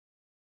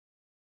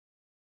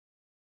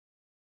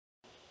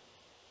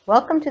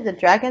Welcome to the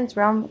Dragon's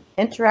Realm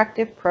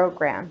interactive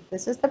program.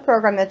 This is the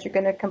program that you're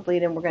going to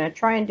complete, and we're going to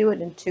try and do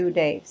it in 2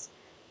 days.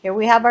 Here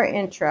we have our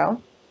intro.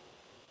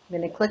 I'm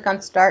going to click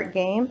on Start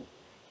Game,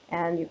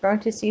 and you're going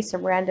to see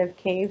some random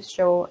caves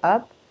show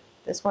up.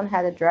 This one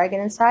had a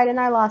dragon inside, and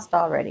I lost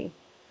already.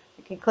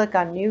 You can click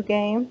on New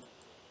Game.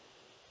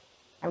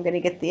 I'm going to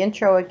get the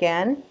intro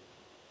again.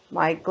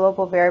 My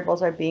global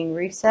variables are being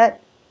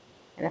reset,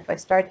 and if I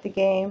start the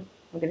game,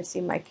 I'm going to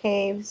see my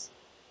caves.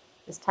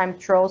 This time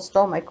trolls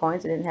stole my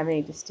coins. I didn't have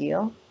any to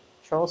steal.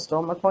 Trolls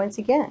stole my coins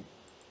again.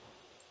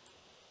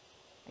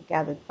 I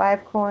gathered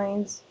 5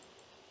 coins.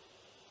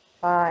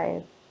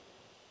 5.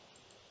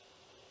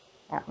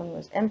 That one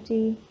was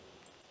empty.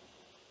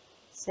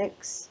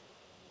 6.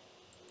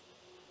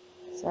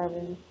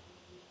 7.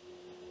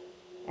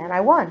 And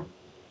I won.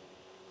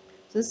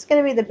 So this is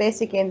going to be the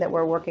basic game that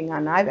we're working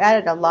on. I've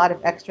added a lot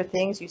of extra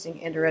things using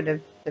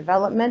iterative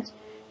development.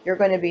 You're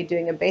going to be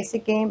doing a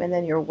basic game, and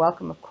then you're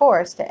welcome, of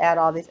course, to add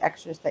all these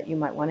extras that you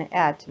might want to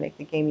add to make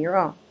the game your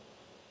own.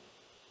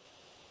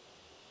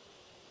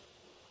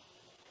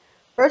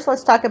 First,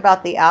 let's talk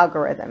about the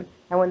algorithm.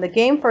 And when the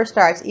game first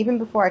starts, even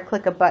before I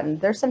click a button,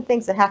 there's some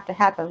things that have to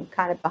happen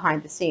kind of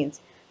behind the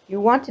scenes. You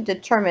want to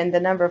determine the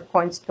number of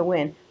coins to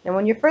win. And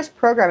when you're first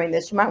programming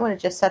this, you might want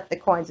to just set the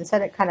coins and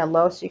set it kind of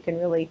low so you can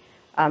really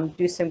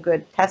do some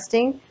good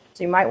testing.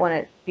 So you might want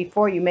to,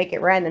 before you make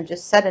it random,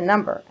 just set a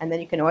number, and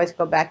then you can always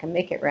go back and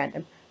make it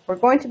random. We're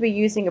going to be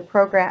using a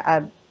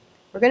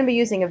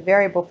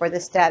variable for the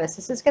status.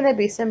 This is going to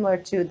be similar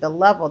to the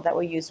level that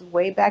we used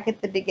way back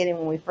at the beginning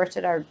when we first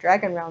did our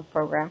Dragon Realm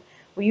program.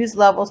 We use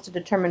levels to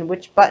determine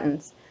which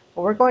buttons.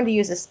 But we're going to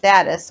use a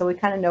status so we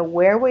kind of know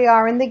where we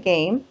are in the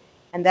game,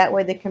 and that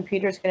way the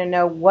computer is going to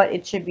know what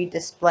it should be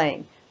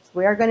displaying. So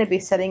we are going to be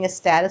setting a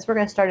status. We're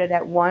going to start it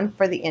at 1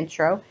 for the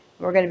intro.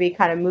 We're going to be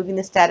kind of moving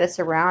the status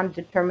around,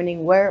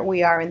 determining where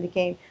we are in the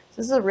game. So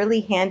this is a really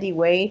handy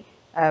way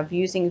of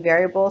using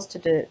variables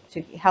to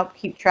help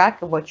keep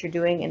track of what you're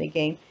doing in a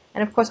game.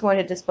 And of course, we want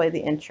to display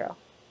the intro.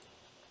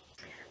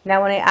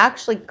 Now, when I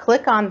actually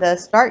click on the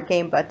Start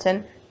Game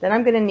button, then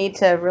I'm going to need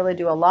to really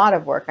do a lot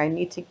of work. I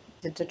need to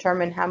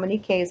determine how many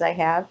caves I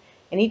have,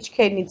 and each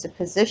cave needs a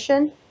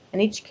position,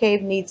 and each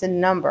cave needs a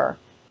number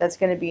that's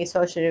going to be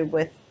associated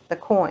with the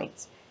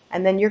coins.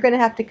 And then you're going to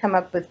have to come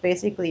up with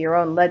basically your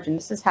own legend.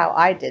 This is how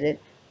I did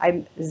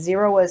it.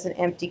 0 was an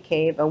empty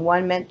cave, a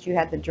 1 meant you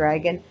had the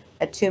dragon,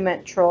 a 2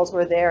 meant trolls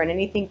were there, and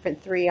anything from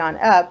 3 on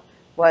up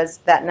was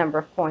that number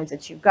of coins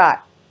that you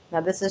got.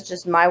 Now this is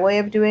just my way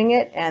of doing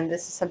it, and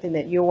this is something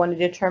that you'll want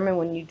to determine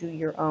when you do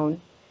your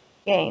own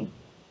game.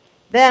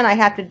 Then I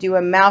have to do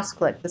a mouse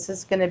click. This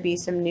is going to be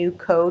some new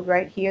code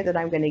right here that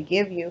I'm going to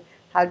give you.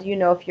 How do you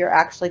know if you're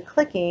actually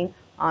clicking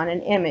on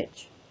an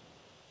image?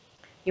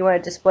 You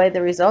want to display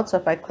the results, so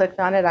if I clicked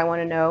on it, I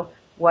want to know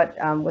what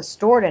was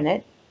stored in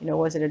it. You know,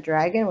 was it a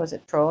dragon? Was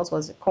it trolls?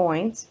 Was it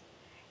coins?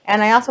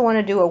 And I also want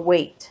to do a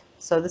wait.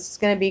 So this is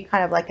going to be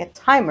kind of like a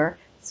timer.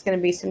 It's going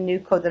to be some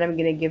new code that I'm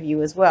going to give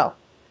you as well.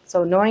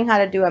 So knowing how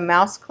to do a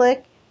mouse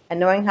click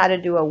and knowing how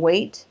to do a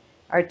wait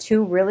are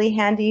 2 really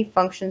handy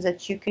functions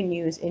that you can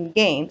use in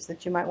games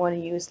that you might want to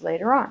use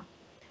later on.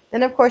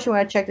 Then of course you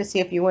want to check to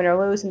see if you win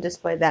or lose and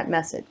display that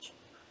message.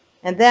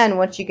 And then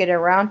once you get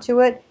around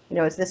to it, you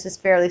know, this is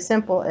fairly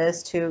simple,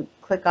 is to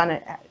click on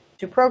it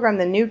to program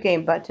the New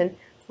Game button,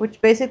 which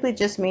basically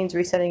just means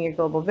resetting your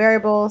global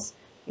variables,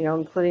 you know,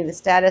 including the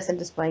status and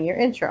displaying your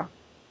intro.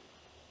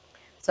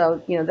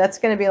 So, you know, that's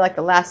going to be like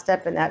the last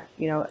step, and that,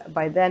 you know,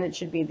 by then it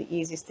should be the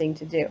easiest thing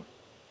to do.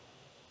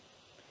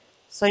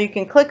 So you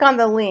can click on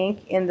the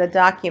link in the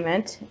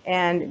document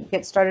and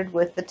get started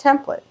with the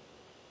template.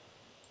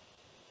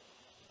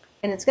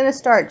 And it's going to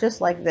start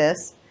just like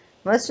this.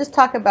 Let's just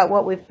talk about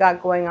what we've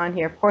got going on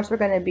here. Of course, we're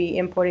going to be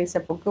importing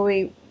Simple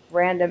GUI,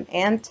 random,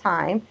 and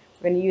time.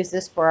 We're going to use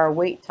this for our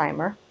wait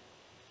timer.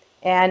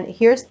 And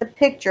here's the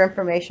picture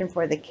information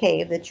for the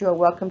cave that you are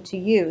welcome to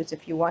use.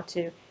 If you want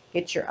to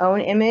get your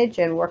own image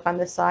and work on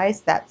the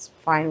size, that's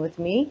fine with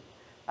me.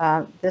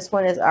 This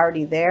one is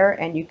already there,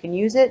 and you can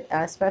use it,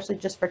 especially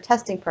just for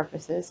testing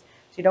purposes.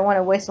 So you don't want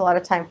to waste a lot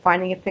of time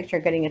finding a picture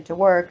and getting it to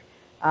work.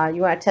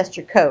 You want to test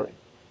your code.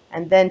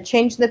 And then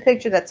change the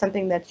picture. That's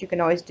something that you can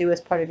always do as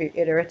part of your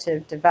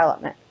iterative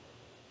development.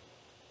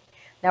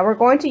 Now we're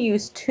going to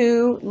use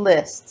 2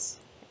 lists.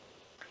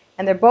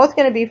 And they're both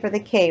going to be for the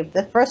cave.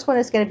 The first one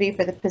is going to be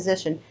for the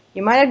position.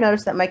 You might have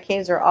noticed that my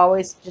caves are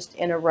always just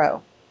in a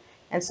row.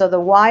 And so the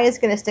Y is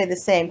going to stay the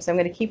same, so I'm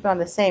going to keep it on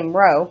the same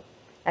row.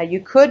 Now you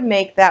could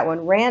make that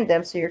one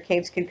random so your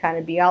caves could kind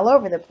of be all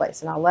over the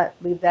place. And I'll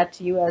leave that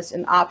to you as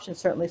an option,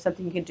 certainly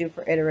something you can do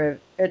for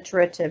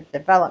iterative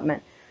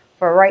development.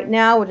 For right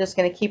now, we're just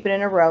going to keep it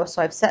in a row.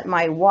 So I've set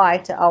my Y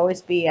to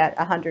always be at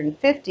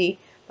 150,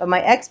 but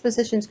my X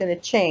position is going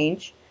to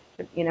change.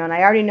 You know, and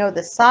I already know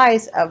the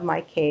size of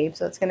my cave,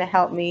 so it's going to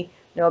help me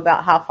know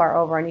about how far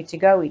over I need to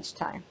go each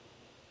time.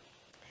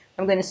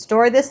 I'm going to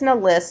store this in a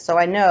list so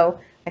I know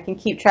I can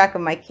keep track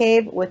of my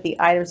cave with the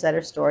items that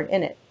are stored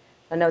in it.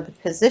 I know the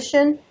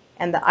position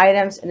and the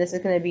items, and this is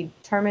going to be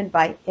determined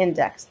by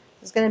index.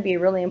 This is going to be a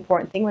really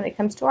important thing when it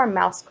comes to our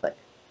mouse click.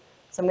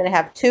 So I'm going to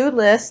have two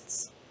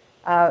lists.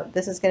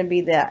 This is going to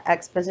be the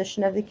X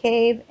position of the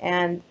cave,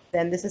 and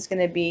then this is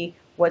going to be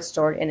what's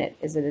stored in it.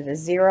 Is it a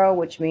 0,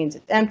 which means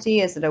it's empty?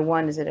 Is it a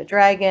 1? Is it a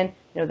dragon?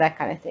 You know, that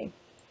kind of thing.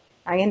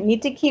 I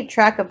need to keep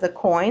track of the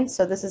coins,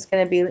 so this is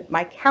going to be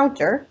my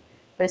counter.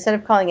 But instead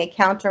of calling it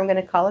counter, I'm going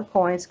to call it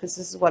coins because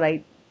this is what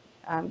I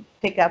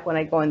pick up when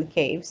I go in the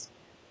caves.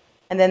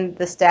 And then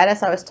the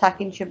status I was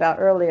talking to you about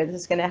earlier, this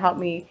is going to help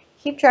me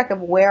keep track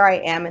of where I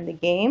am in the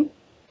game.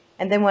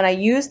 And then when I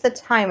use the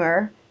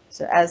timer,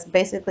 so as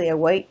basically a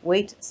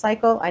wait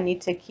cycle, I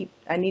need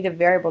a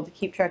variable to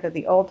keep track of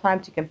the old time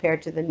to compare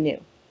to the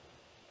new.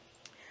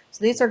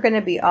 So these are going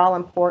to be all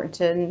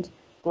important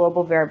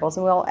global variables,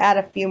 and we'll add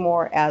a few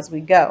more as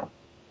we go.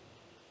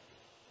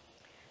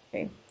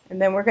 Okay.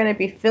 And then we're going to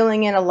be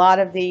filling in a lot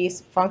of these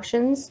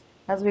functions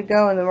as we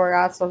go, and then we're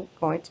also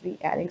going to be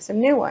adding some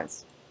new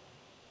ones.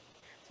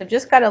 So I've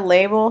just got a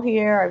label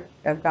here.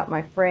 I've got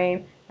my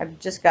frame. I've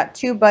just got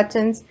two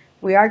buttons.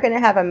 We are going to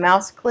have a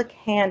mouse click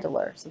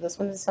handler. So this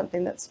one is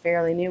something that's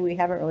fairly new. We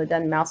haven't really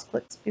done mouse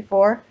clicks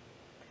before,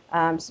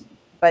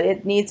 but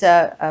it needs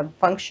a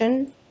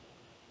function,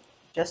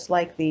 just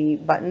like the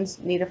buttons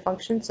need a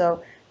function.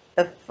 So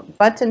the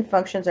button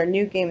functions are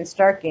new game and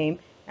start game.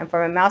 And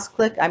for my mouse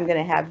click, I'm going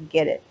to have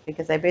get it,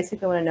 because I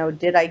basically want to know,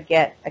 did I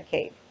get a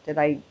cave? Did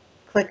I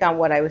click on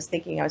what I was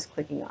thinking I was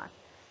clicking on?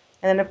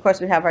 And then, of course,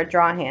 we have our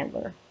draw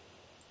handler.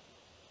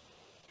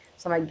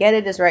 So my get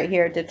it is right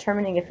here,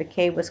 determining if a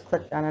cave was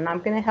clicked on. And I'm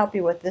going to help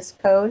you with this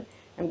code.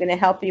 I'm going to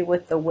help you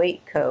with the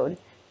wait code,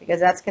 because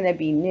that's going to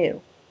be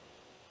new.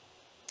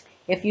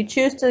 If you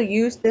choose to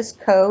use this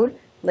code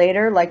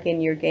later, like in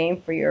your game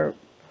for your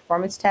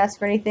performance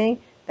task or anything,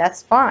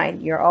 that's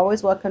fine. You're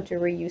always welcome to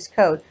reuse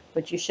code,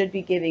 but you should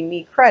be giving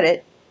me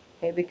credit,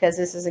 okay, because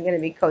this isn't going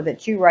to be code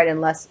that you write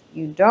unless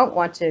you don't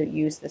want to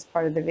use this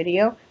part of the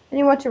video and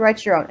you want to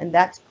write your own, and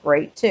that's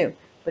great too.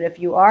 But if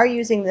you are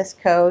using this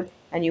code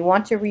and you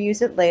want to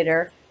reuse it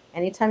later,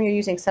 anytime you're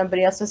using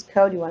somebody else's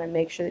code, you want to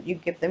make sure that you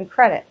give them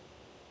credit.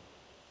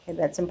 Okay,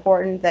 that's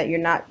important, that you're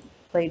not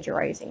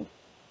plagiarizing.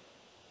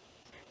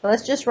 So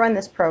let's just run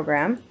this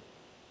program.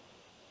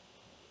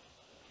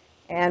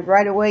 And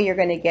right away, you're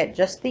going to get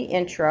just the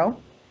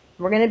intro.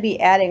 We're going to be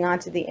adding on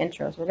to the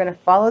intros. We're going to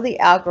follow the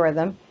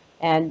algorithm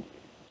and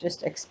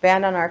just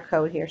expand on our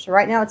code here. So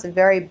right now, it's a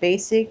very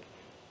basic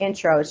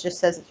intro. It just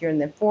says that you're in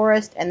the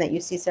forest and that you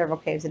see several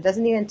caves. It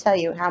doesn't even tell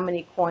you how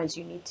many coins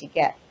you need to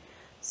get.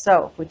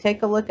 So if we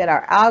take a look at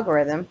our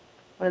algorithm,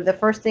 one of the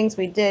first things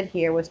we did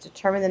here was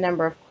determine the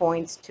number of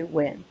coins to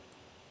win.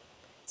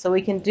 So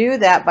we can do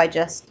that by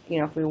just,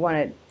 if we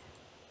want to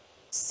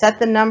set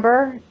the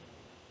number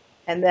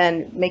and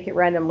then make it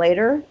random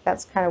later,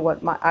 that's kind of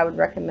what I would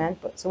recommend.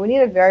 So we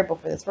need a variable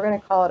for this. We're going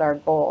to call it our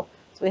goal.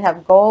 So we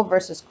have goal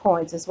versus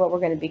coins is what we're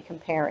going to be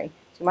comparing.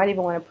 So you might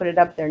even want to put it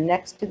up there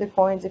next to the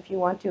coins if you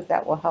want to, if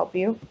that will help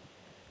you.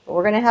 But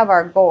we're going to have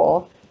our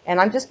goal, and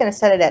I'm just going to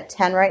set it at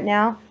 10 right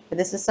now. But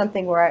this is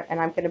something where, and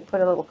I'm going to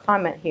put a little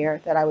comment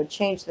here that I would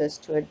change this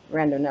to a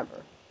random number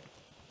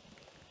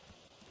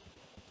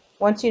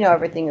once you know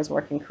everything is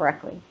working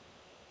correctly.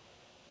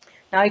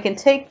 Now I can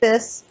take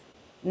this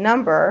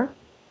number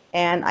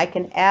and I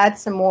can add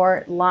some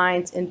more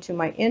lines into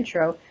my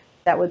intro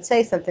that would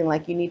say something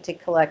like you need to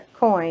collect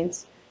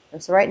coins.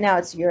 So right now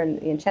you're in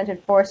the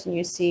Enchanted Forest and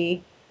you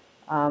see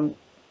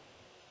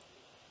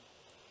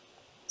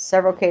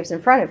several caves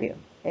in front of you.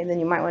 Okay, then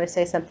you might want to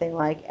say something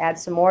like add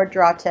some more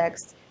draw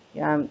text,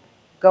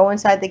 go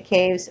inside the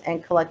caves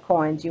and collect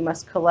coins. You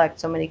must collect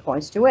so many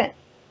coins to win.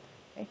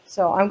 Okay,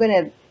 so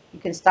you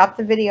can stop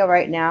the video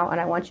right now,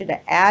 and I want you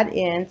to add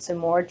in some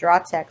more draw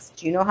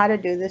text. You know how to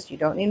do this. You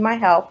don't need my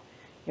help.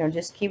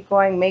 Just keep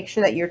going. Make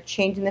sure that you're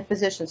changing the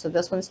position. So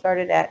this one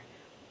started at,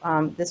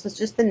 this was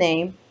just the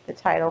name, the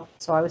title.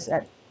 So I was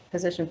at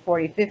position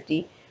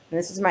 4050. And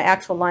this is my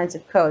actual lines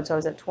of code. So I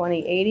was at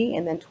 2080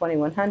 and then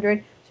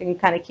 2100. So you can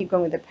kind of keep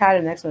going with the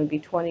pattern. The next one would be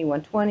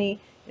 2120,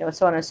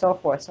 so on and so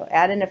forth. So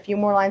add in a few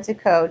more lines of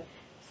code.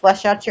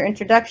 Flesh out your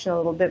introduction a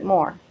little bit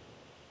more.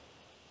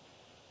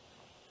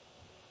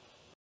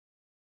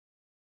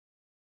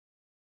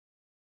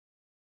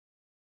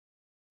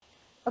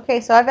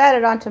 Okay, so I've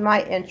added on to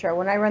my intro.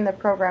 When I run the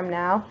program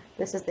now,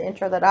 this is the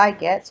intro that I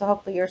get, so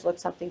hopefully yours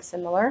looks something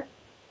similar.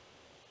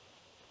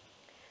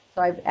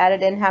 So I've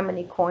added in how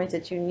many coins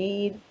that you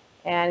need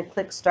and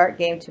click Start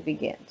Game to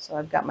begin. So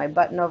I've got my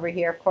button over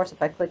here. Of course,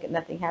 if I click it,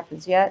 nothing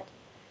happens yet.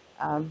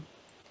 But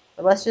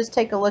let's just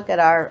take a look at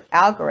our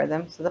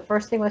algorithm. So the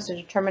first thing was to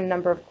determine the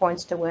number of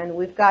coins to win.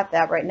 We've got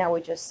that. Right now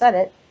we just set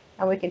it,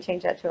 and we can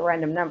change that to a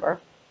random number.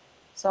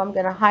 So I'm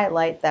going to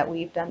highlight that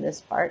we've done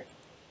this part.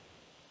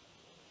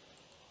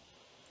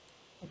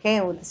 Okay,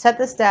 and we'll set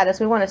the status.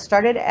 We want to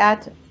start it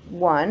at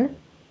 1.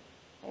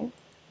 Okay.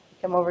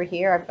 Come over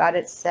here. I've got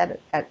it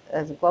set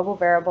as a global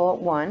variable at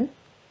 1.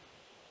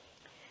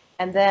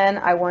 And then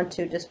I want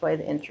to display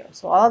the intro.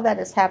 So all of that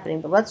is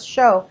happening, but let's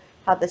show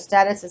how the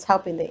status is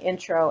helping the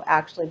intro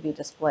actually be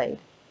displayed.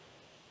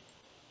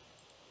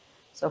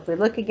 So if we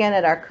look again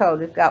at our code,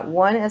 we've got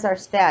 1 as our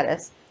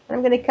status. And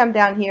I'm going to come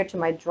down here to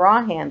my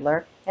draw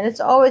handler, and it's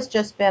always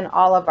just been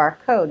all of our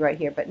code right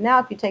here. But now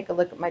if you take a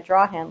look at my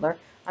draw handler,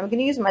 I'm going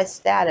to use my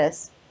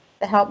status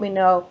to help me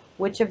know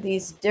which of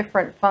these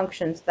different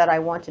functions that I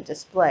want to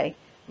display.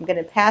 I'm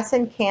going to pass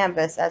in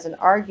Canvas as an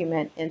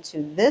argument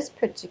into this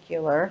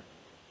particular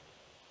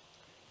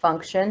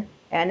function,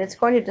 and it's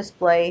going to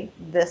display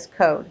this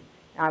code.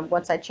 Now,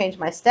 once I change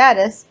my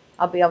status,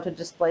 I'll be able to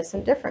display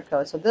some different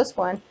code. So this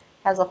one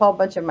has a whole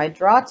bunch of my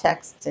draw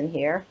texts in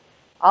here.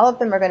 All of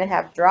them are going to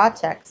have draw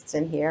texts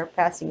in here,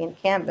 passing in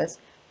Canvas,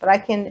 but I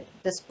can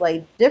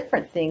display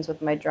different things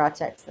with my draw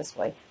text this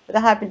way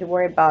without having to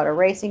worry about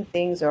erasing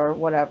things or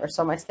whatever.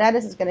 So my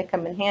status is going to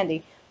come in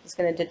handy. It's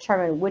going to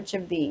determine which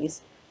of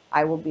these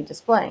I will be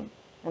displaying.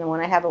 And when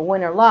I have a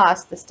win or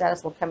loss, the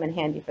status will come in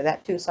handy for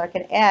that too. So I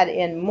can add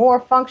in more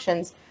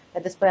functions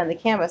that display on the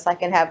canvas. I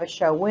can have a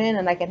show win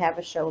and I can have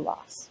a show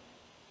loss.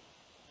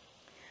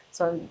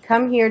 So when we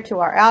come here to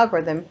our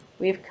algorithm,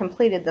 we've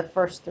completed the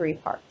first 3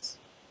 parts.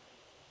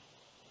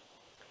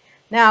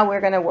 Now we're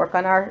going to work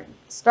on our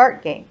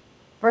start game.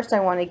 First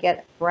I want to get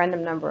a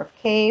random number of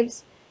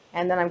caves,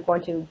 and then I'm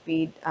going to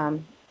be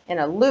in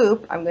a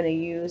loop. I'm going to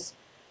use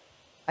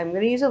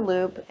a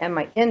loop and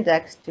my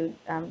index to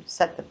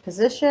set the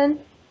position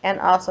and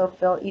also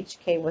fill each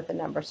cave with a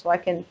number. So I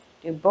can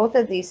do both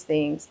of these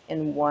things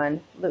in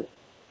one loop.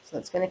 So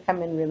it's going to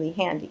come in really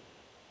handy.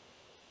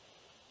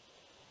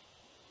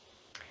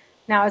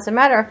 Now, as a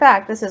matter of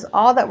fact, this is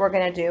all that we're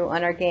going to do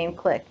on our game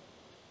click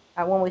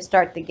when we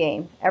start the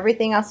game.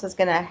 Everything else is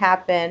going to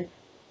happen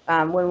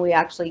when we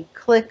actually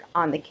click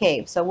on the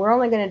cave. So we're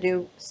only going to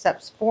do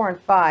steps 4 and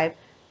 5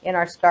 in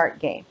our start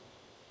game.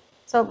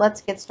 So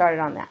let's get started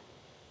on that.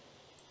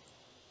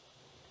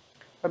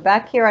 We're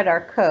back here at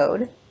our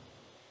code.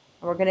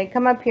 We're going to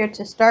come up here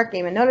to start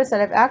game, and notice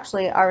that I've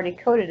actually already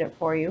coded it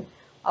for you.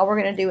 All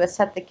we're going to do is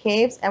set the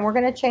caves, and we're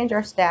going to change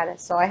our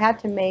status. So I had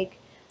to make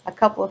a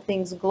couple of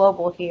things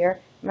global here.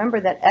 Remember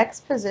that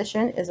X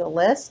position is a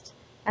list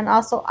and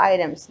also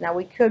items. Now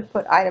we could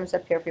put items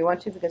up here if we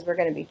want to because we're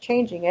going to be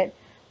changing it.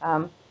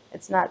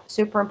 It's not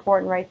super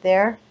important right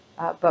there,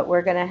 but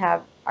we're going to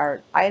have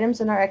our items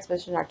in our X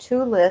position, our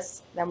 2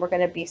 lists, then we're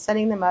going to be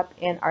setting them up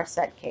in our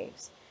set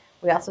caves.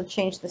 We also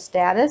changed the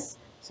status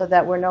so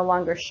that we're no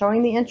longer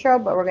showing the intro,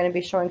 but we're going to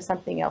be showing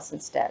something else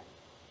instead.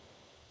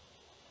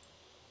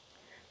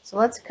 So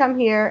let's come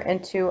here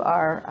into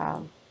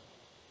our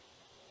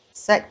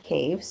set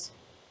caves.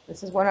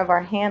 This is one of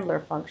our handler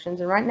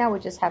functions, and right now we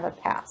just have a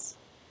pass.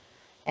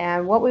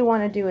 And what we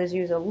want to do is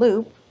use a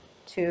loop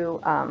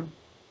to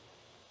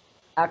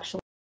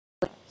actually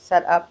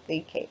set up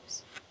the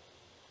caves.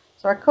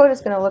 So our code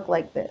is going to look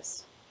like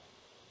this.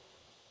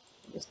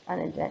 Just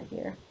unindent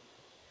here.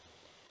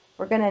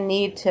 We're going to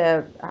need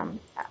to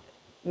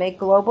make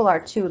global our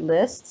 2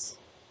 lists,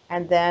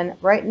 and then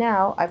right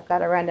now I've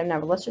got a random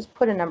number. Let's just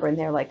put a number in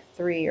there like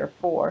 3 or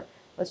 4.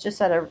 Let's just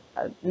set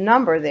a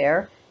number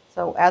there,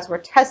 so as we're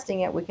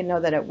testing it we can know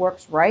that it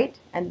works right,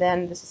 and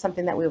then this is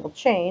something that we will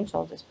change.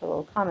 I'll just put a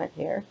little comment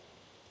here.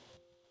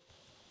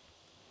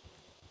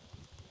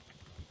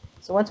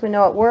 So once we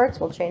know it works,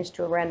 we'll change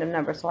to a random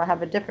number, so I'll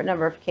have a different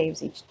number of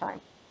caves each time.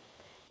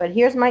 But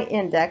here's my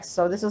index,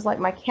 so this is like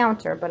my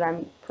counter, but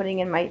I'm putting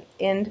in my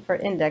end for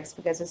index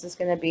because this is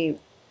going to be,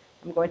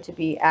 I'm going to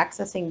be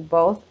accessing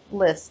both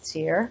lists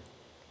here,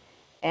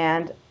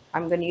 and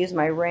I'm going to use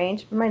my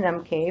range for my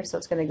num cave, so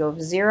it's going to go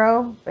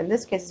 0, in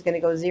this case it's going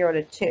to go 0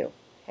 to 2.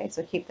 Okay,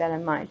 so keep that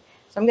in mind.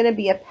 So I'm going to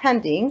be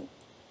appending,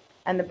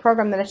 and the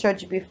program that I showed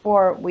you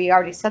before, we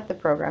already set the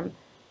program.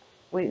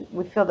 We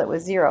filled it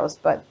with zeros,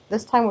 but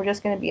this time we're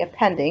just going to be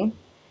appending.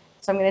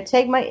 So I'm going to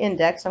take my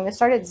index, so I'm going to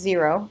start at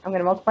 0, I'm going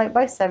to multiply it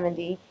by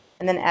 70,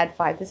 and then add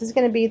 5. This is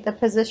going to be the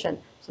position.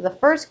 So the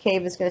first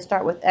cave is going to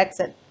start with X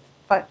at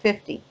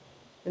 50.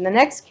 Then the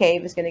next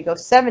cave is going to go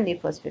 70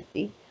 plus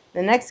 50.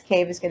 The next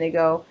cave is going to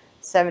go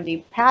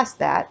 70 past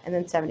that, and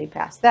then 70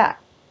 past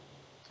that.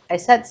 I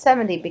set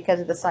 70 because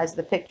of the size of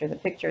the picture. The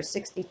picture is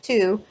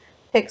 62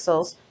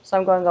 pixels, so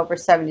I'm going over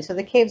 70. So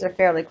the caves are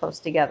fairly close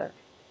together.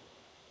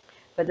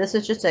 But this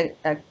is just a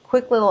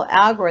quick little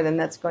algorithm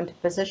that's going to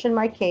position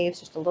my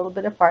caves just a little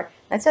bit apart.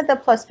 And I set the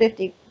plus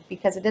 50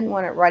 because I didn't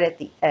want it right at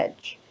the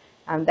edge.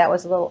 That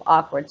was a little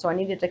awkward, so I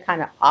needed to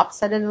kind of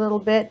offset it a little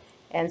bit.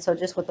 And so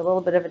just with a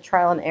little bit of a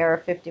trial and error,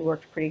 50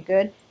 worked pretty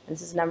good. And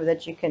this is a number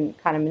that you can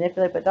kind of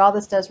manipulate, but all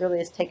this does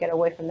really is take it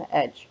away from the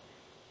edge.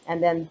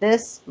 And then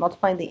this,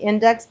 multiplying the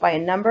index by a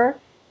number,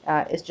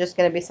 is just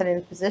going to be setting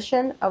the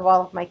position of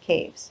all of my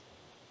caves.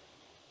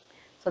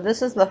 So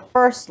this is the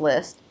first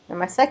list. And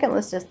my second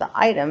list is the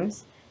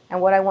items, and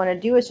what I want to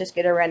do is just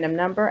get a random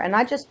number, and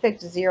I just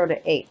picked 0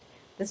 to 8.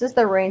 This is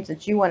the range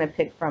that you want to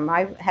pick from.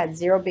 I had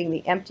 0 being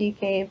the empty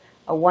cave,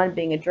 a 1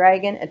 being a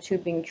dragon, a 2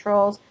 being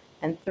trolls,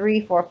 and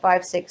 3, 4,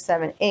 5, 6,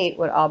 7, 8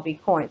 would all be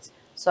coins.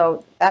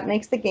 So that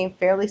makes the game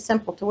fairly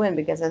simple to win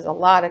because there's a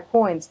lot of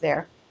coins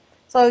there.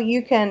 So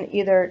you can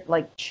either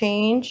like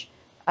change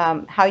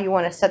how you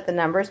want to set the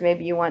numbers.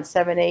 Maybe you want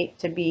 7, 8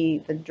 to be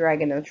the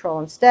dragon or the troll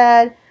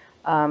instead.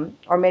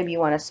 or maybe you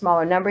want a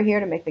smaller number here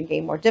to make the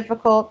game more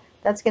difficult.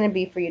 That's going to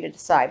be for you to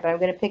decide. But I'm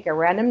going to pick a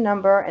random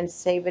number and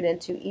save it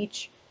into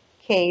each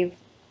cave,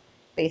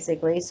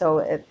 basically.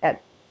 So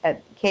at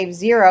cave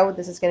 0,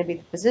 this is going to be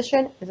the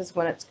position. This is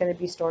when it's going to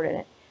be stored in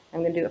it.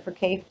 I'm going to do it for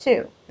cave 2,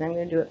 and I'm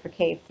going to do it for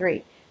cave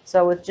 3.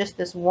 So with just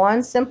this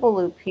one simple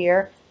loop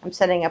here, I'm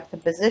setting up the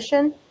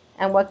position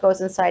and what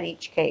goes inside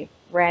each cave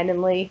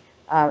randomly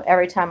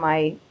every time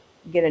I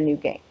get a new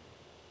game,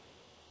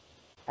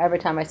 every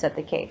time I set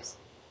the caves.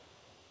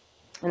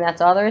 And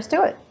that's all there is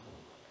to it.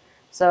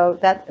 So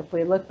that if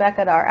we look back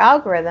at our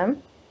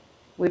algorithm,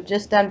 we've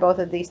just done both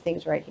of these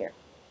things right here.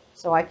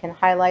 So I can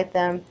highlight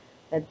them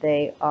that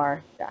they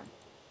are done.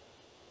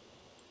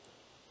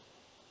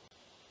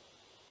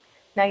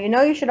 Now you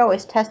know you should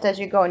always test as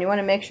you go, and you want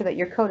to make sure that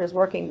your code is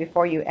working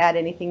before you add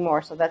anything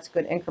more, so that's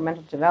good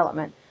incremental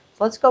development.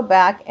 So let's go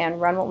back and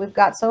run what we've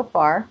got so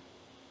far.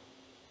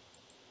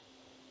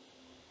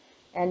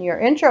 And your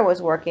intro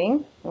was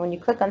working, and when you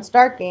click on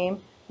Start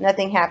Game,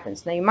 nothing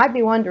happens. Now you might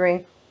be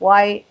wondering,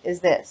 why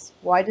is this?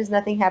 Why does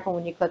nothing happen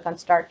when you click on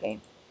Start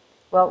Game?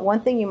 Well,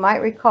 one thing you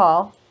might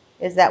recall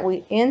is that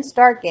in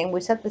Start Game,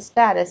 we set the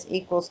status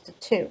equals to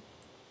 2.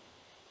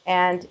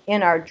 And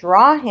in our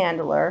draw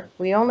handler,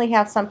 we only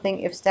have something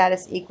if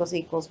status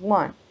equals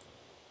 1.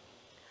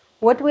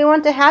 What do we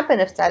want to happen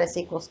if status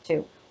equals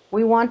 2?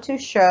 We want to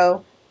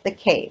show the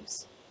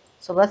caves.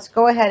 So let's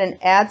go ahead and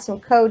add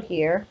some code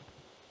here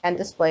and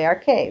display our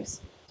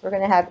caves. So we're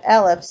going to have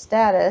elif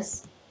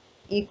status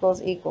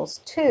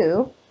equals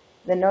 2.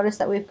 Then notice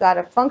that we've got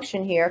a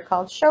function here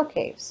called show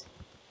caves.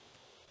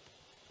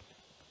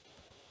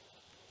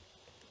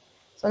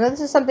 So now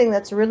this is something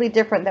that's really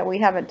different that we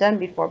haven't done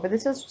before, but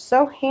this is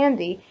so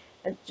handy.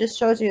 It just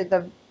shows you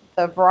the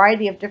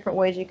variety of different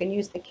ways you can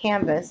use the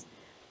canvas.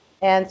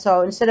 And so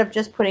instead of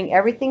just putting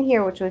everything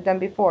here, which we've done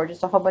before,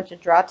 just a whole bunch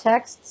of draw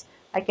texts,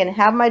 I can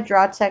have my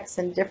draw text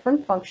in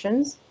different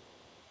functions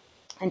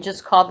and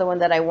just call the one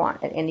that I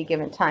want at any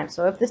given time.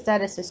 So if the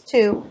status is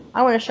 2,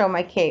 I want to show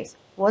my caves.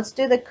 Well, let's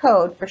do the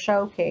code for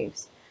show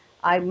caves.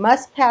 I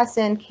must pass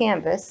in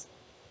canvas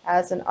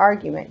as an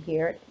argument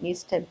here. It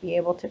needs to be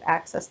able to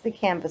access the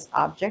canvas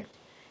object.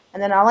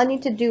 And then all I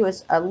need to do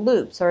is a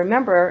loop. So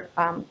remember,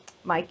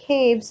 my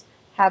caves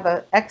have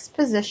an X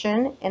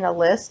position in a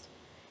list,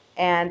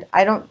 and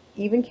I don't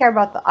even care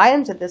about the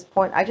items at this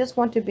point. I just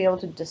want to be able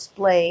to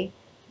display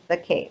the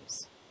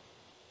caves.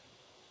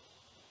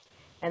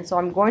 And so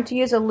I'm going to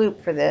use a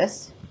loop for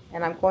this,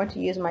 and I'm going to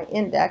use my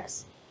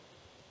index.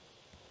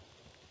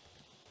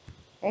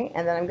 Okay,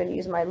 and then I'm going to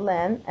use my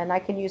len, and I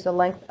can use the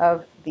length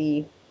of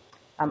the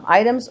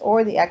items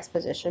or the X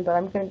position, but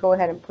I'm going to go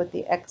ahead and put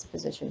the X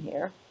position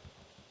here.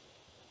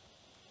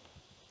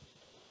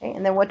 Okay,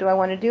 and then what do I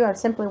want to do? I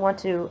simply want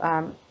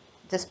to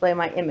display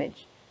my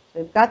image.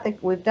 So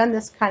we've done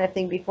this kind of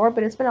thing before,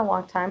 but it's been a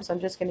long time, so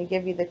I'm just going to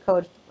give you the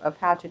code of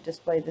how to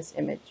display this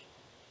image.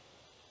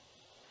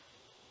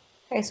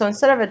 Okay, so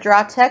instead of a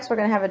draw text, we're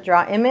going to have a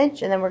draw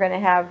image, and then we're going to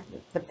have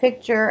the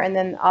picture, and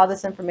then all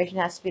this information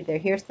has to be there.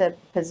 Here's the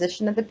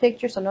position of the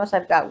picture. So notice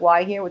I've got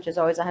Y here, which is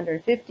always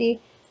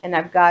 150, and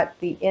I've got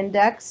the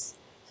index.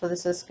 So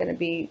this is going to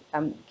be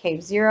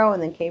cave 0,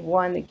 and then cave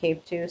 1, then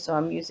cave 2. So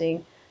I'm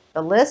using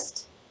the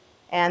list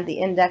and the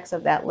index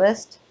of that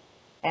list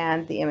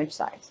and the image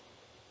size.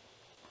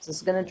 So this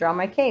is going to draw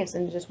my caves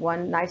in just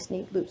one nice,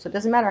 neat loop. So it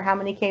doesn't matter how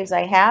many caves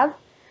I have.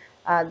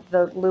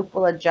 The loop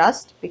will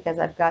adjust because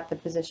I've got the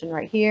position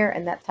right here,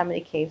 and that's how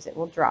many caves it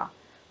will draw.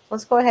 So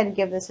let's go ahead and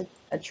give this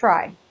a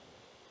try.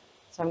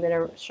 So I'm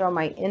going to show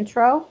my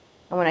intro,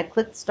 and when I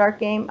click Start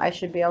Game, I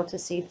should be able to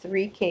see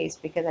 3 caves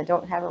because I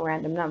don't have a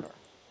random number.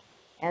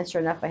 And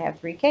sure enough, I have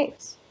 3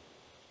 caves.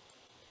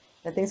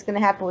 Nothing's going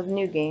to happen with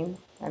New Game.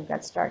 I've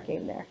got Start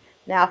Game there.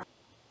 Now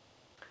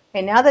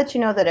that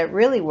you know that it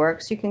really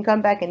works, you can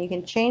come back and you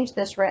can change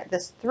this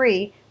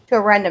 3 to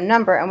a random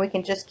number, and we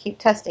can just keep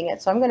testing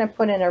it. So I'm going to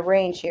put in a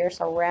range here,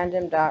 so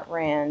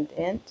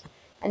random.randint,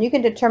 and you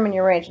can determine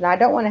your range. Now I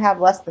don't want to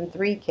have less than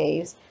 3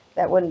 caves.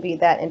 That wouldn't be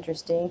that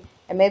interesting.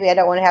 And maybe I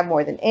don't want to have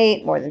more than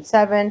 8, more than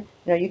 7. You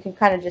know, you can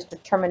kind of just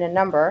determine a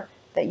number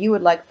that you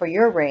would like for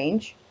your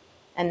range,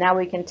 and now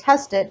we can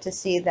test it to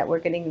see that we're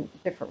getting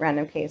different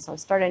random caves. So I'll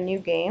start a new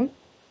game,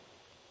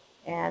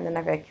 and then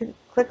if I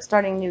click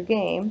starting new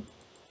game,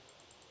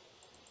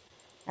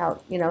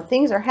 now, you know,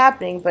 things are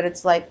happening, but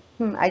it's like,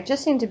 I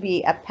just seem to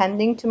be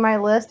appending to my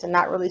list and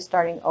not really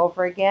starting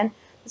over again.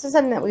 This is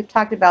something that we've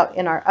talked about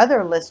in our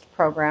other list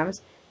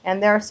programs,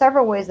 and there are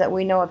several ways that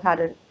we know of how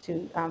to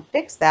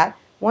fix that.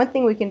 One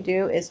thing we can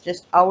do is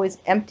just always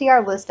empty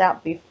our list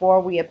out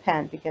before we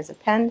append, because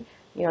append,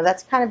 you know,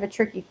 that's kind of a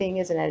tricky thing,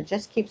 isn't it? It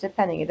just keeps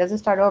appending. It doesn't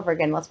start over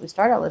again unless we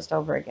start our list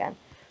over again.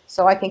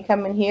 So I can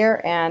come in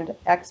here and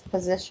X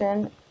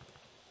position,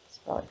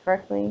 spell it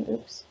correctly,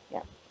 oops,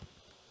 yeah.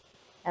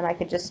 And I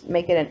could just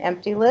make it an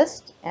empty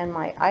list, and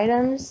my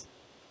items,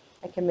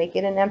 I can make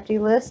it an empty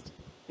list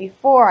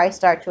before I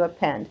start to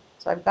append.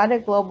 So I've got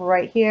it global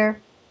right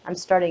here. I'm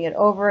starting it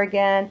over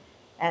again,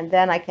 and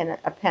then I can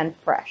append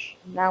fresh.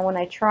 Now when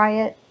I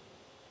try it,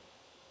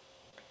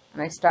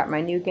 and I start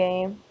my new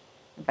game,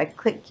 if I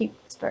keep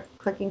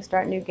clicking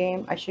start new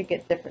game, I should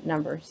get different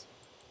numbers,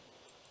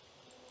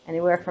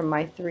 anywhere from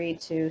my 3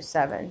 to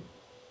 7.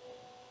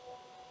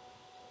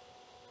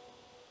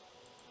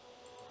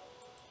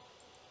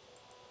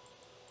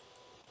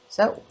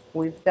 So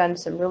we've done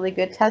some really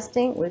good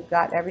testing. We've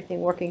got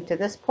everything working to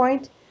this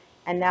point,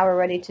 and now we're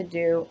ready to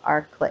do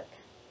our click.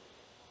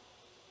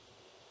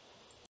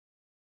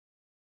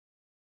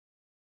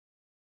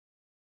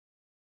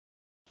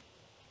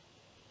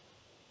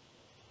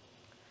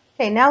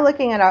 Okay, now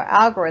looking at our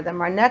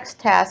algorithm, our next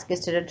task is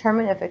to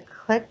determine if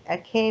a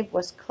cave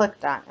was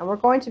clicked on. And we're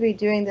going to be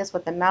doing this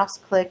with the mouse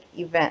click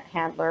event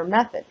handler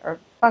method or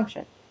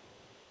function.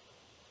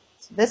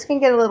 So this can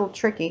get a little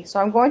tricky, so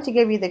I'm going to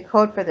give you the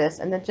code for this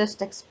and then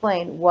just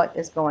explain what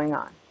is going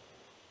on.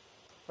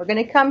 We're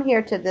going to come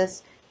here to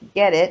this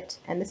get it,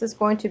 and this is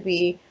going to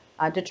be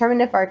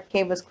determine if our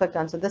cave was clicked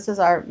on. So this is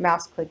our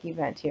mouse click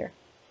event here.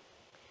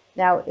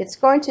 Now it's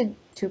going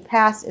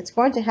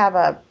to have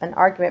an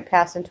argument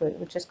passed into it,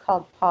 which is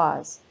called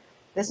pause.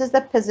 This is the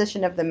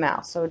position of the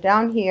mouse. So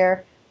down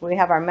here, we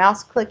have our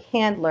mouse click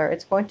handler.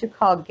 It's going to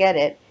call get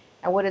it,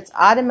 and what it's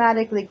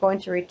automatically going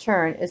to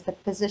return is the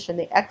position,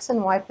 the X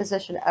and Y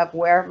position of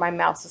where my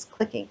mouse is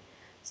clicking.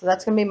 So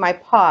that's going to be my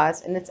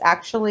pause, and it's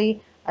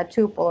actually a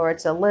tuple, or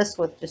it's a list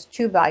with just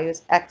two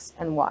values, X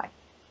and Y.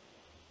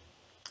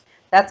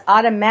 That's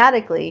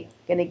automatically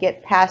going to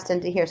get passed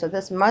into here. So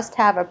this must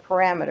have a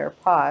parameter,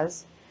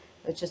 pause,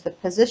 which is the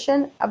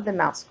position of the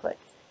mouse click.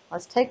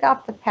 Let's take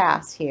off the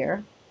pass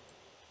here.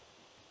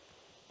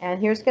 And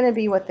here's going to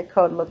be what the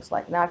code looks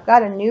like. Now I've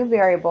got a new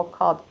variable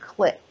called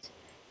clicked.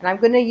 And I'm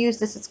going to use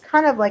this, it's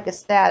kind of like a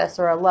status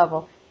or a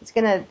level.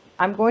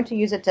 I'm going to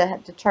use it to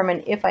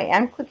determine if I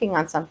am clicking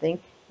on something,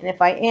 and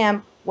if I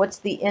am, what's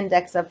the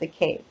index of the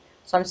cave.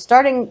 So I'm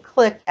starting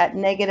click at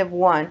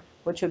 -1,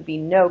 which would be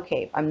no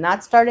cave. I'm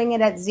not starting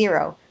it at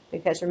 0,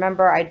 because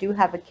remember, I do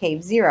have a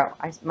cave 0.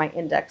 My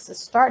indexes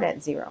start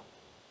at 0.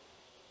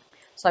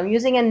 So I'm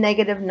using a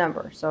negative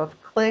number. So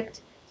if clicked,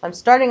 so I'm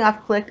starting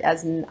off clicked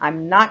as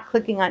I'm not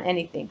clicking on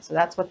anything. So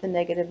that's what the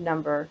negative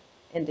number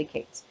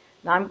indicates.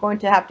 Now I'm going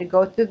to have to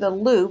go through the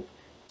loop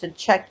to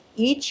check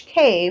each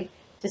cave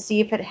to see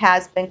if it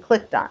has been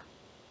clicked on.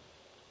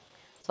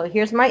 So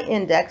here's my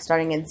index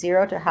starting at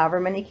 0 to however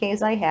many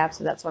caves I have.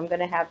 So that's why I'm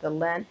going to have the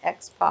len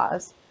x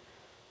pause.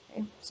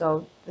 Okay,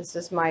 so this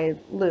is my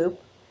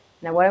loop.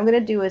 Now what I'm going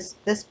to do is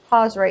this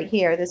pause right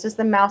here. This is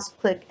the mouse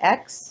click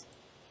X.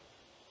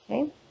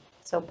 Okay,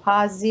 so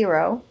pause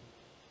 0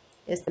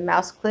 is the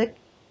mouse click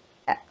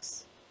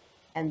X.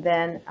 And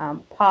then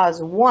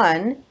pause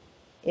 1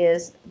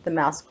 is the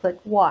mouse click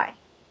Y.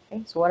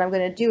 Okay, so what I'm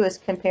going to do is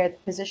compare the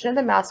position of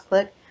the mouse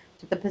click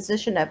to the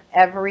position of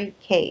every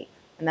cave.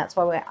 And that's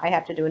why I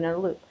have to do it in a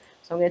loop.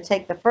 So I'm going to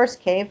take the first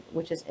cave,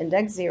 which is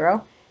index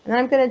 0, and then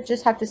I'm going to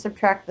just have to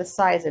subtract the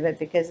size of it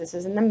because this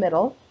is in the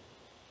middle.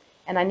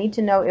 And I need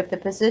to know if the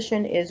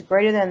position is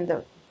greater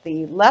than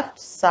the left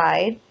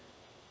side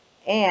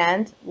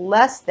and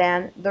less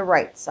than the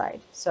right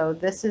side. So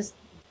this is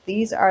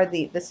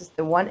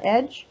the one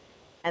edge,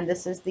 and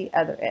this is the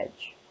other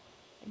edge.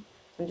 Okay.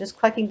 So I'm just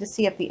clicking to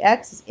see if the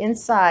X is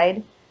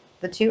inside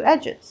the two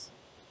edges.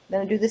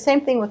 Then I do the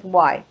same thing with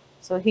Y.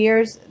 So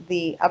here's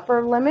the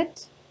upper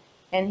limit,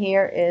 and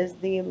here is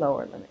the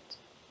lower limit.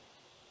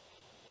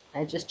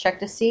 I just check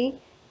to see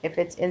if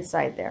it's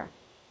inside there.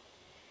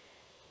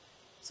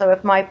 So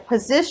if my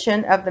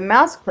position of the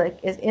mouse click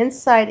is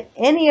inside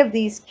any of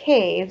these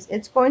caves,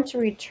 it's going to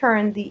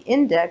return the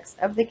index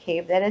of the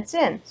cave that it's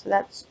in. So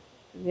that's,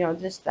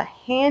 just a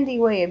handy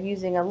way of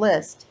using a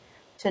list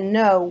to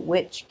know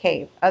which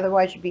cave.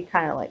 Otherwise, you'd be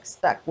kind of like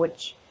stuck.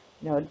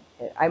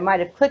 I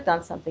might have clicked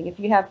on something. If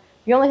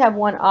you only have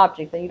one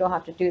object, then you don't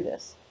have to do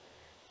this.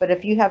 But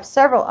if you have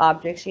several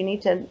objects, you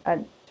need to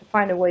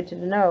find a way to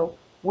know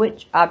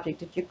which object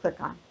did you click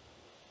on.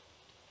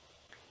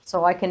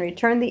 So I can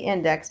return the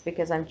index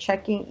because I'm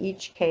checking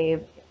each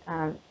cave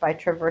by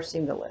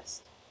traversing the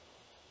list.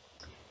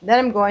 Then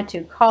I'm going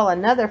to call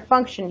another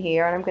function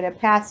here, and I'm going to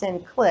pass in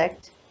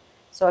clicked.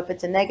 So if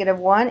it's a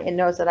 -1, it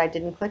knows that I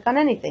didn't click on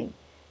anything.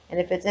 And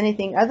if it's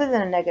anything other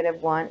than a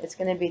 -1, it's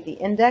going to be the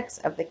index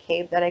of the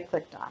cave that I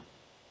clicked on.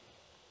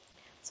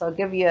 So I'll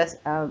give you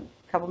a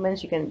couple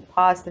minutes. You can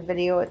pause the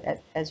video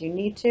as you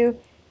need to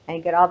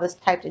and get all this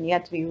typed in. You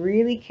have to be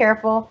really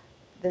careful.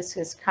 This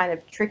is kind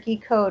of tricky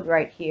code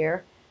right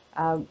here.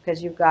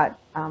 Because you've got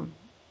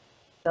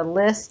the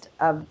list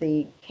of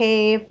the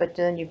cave, but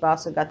then you've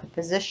also got the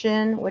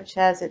position, which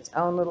has its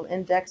own little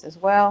index as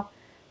well.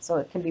 So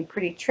it can be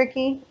pretty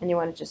tricky, and you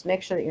want to just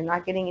make sure that you're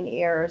not getting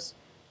any errors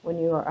when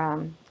you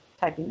are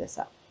typing this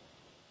up.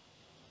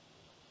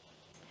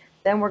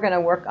 Then we're going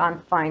to work on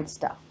find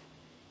stuff.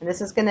 And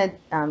this is going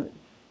to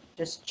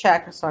just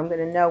check, so I'm going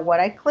to know what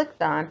I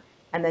clicked on,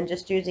 and then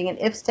just using an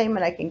if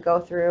statement, I can go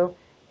through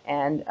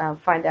and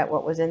find out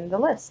what was in the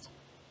list.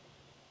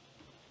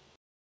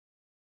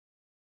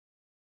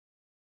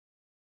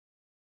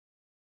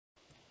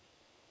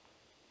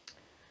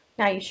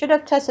 Now you should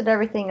have tested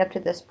everything up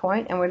to this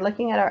point, and we're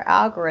looking at our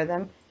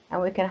algorithm,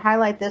 and we can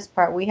highlight this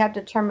part. We have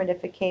determined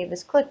if a cave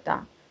is clicked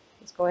on.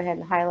 Let's go ahead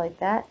and highlight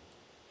that.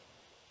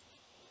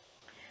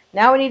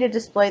 Now we need to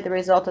display the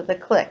result of the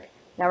click.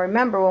 Now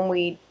remember, when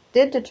we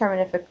did determine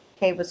if a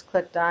cave was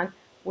clicked on,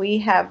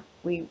 we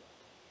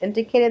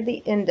indicated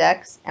the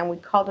index and we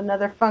called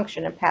another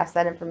function and passed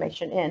that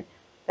information in.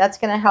 That's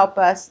going to help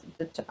us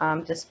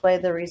display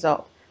the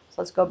result. So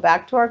let's go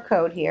back to our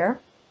code here.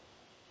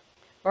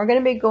 We're going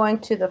to be going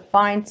to the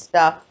find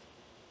stuff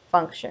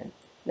function.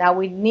 Now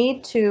we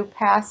need to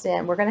pass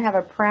in, we're going to have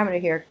a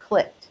parameter here,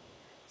 clicked.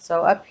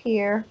 So up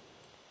here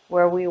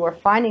where we were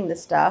finding the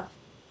stuff,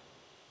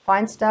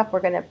 find stuff,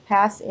 we're going to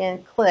pass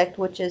in clicked,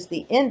 which is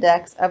the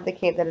index of the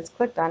cave that it's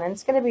clicked on, and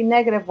it's going to be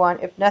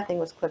 -1 if nothing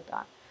was clicked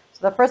on.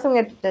 So the first thing we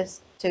have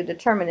to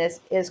determine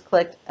is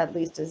clicked at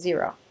least a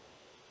 0.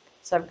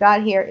 So I've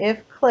got here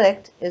if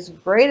clicked is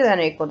greater than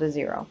or equal to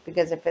 0,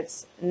 because if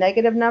it's a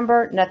negative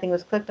number, nothing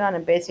was clicked on,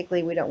 and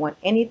basically we don't want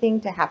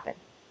anything to happen.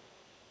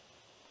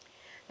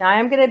 Now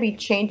I'm going to be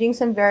changing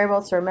some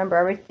variables, so remember,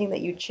 everything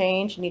that you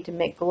change you need to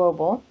make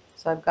global.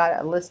 So I've got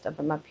a list of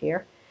them up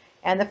here.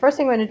 And the first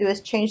thing I'm going to do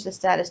is change the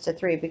status to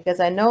 3, because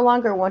I no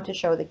longer want to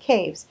show the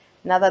caves.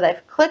 Now that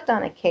I've clicked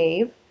on a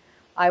cave,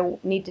 I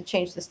need to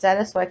change the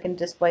status so I can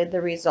display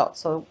the result.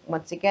 So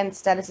once again,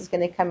 status is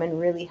going to come in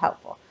really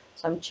helpful.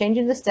 So I'm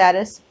changing the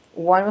status.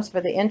 1 was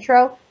for the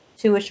intro,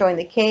 2 is showing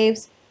the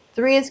caves,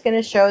 3 is going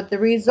to show the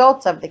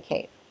results of the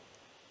cave.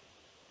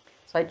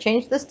 So I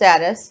changed the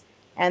status,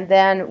 and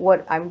then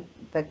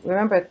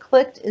remember,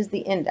 clicked is the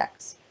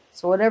index.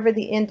 So whatever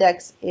the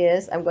index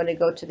is, I'm going to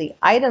go to the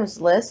items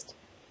list,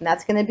 and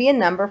that's going to be a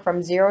number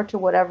from 0 to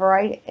whatever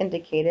I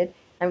indicated.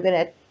 I'm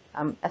going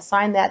to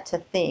assign that to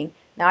thing.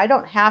 Now I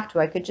don't have to,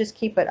 I could just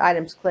keep it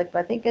items clicked, but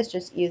I think it's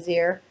just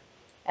easier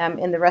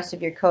in the rest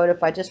of your code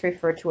if I just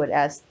refer to it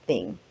as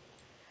thing.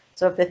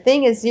 So if the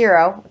thing is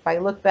 0, if I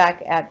look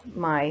back at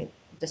my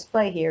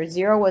display here,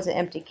 0 was an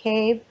empty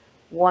cave,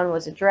 1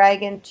 was a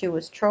dragon, 2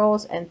 was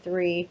trolls, and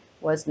 3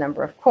 was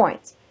number of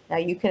coins. Now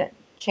you can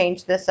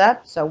change this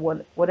up, so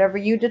whatever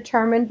you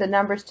determined the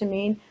numbers to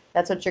mean,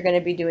 that's what you're going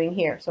to be doing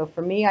here. So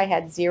for me, I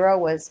had 0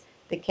 was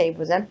the cave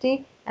was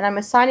empty, and I'm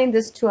assigning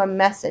this to a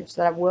message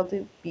that I will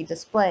be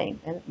displaying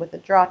with a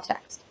draw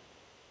text.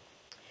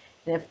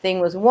 And if thing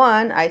was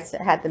 1, I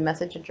had the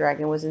message a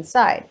dragon was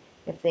inside.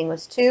 If thing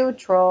was 2,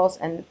 trolls,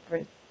 and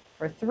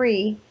for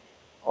 3,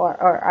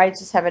 or I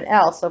just have an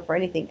else, so for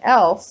anything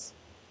else,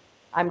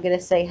 I'm going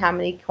to say how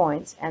many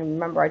coins. And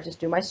remember, I just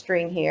do my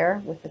string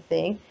here with the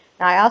thing.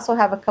 Now I also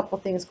have a couple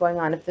things going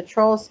on. If the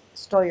trolls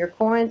stole your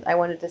coins, I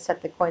wanted to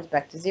set the coins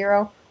back to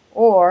 0,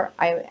 or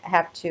I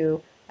have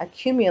to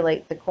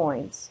accumulate the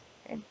coins.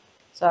 Okay?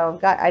 So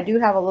I do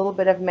have a little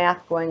bit of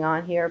math going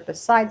on here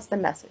besides the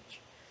message.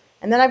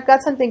 And then I've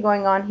got something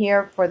going on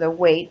here for the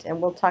wait,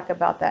 and we'll talk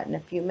about that in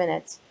a few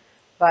minutes.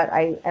 But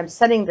I am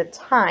setting the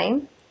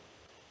time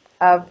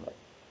of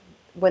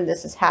when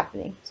this is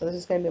happening. So this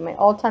is going to be my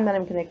old time that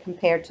I'm going to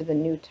compare to the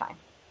new time.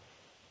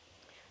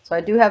 So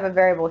I do have a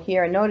variable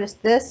here, and notice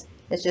this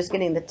is just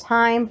getting the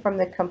time from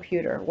the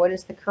computer. What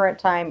is the current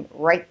time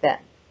right then?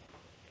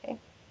 Okay.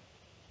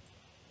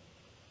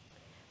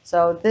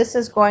 So this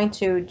is going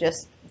to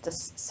just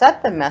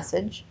set the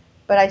message,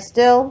 but I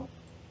still,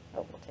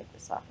 we'll take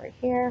this off right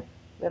here.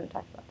 We haven't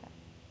talked about that.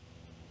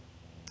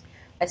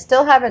 I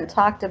still haven't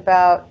talked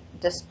about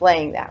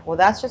displaying that. Well,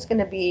 that's just going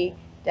to be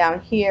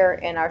down here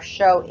in our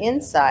show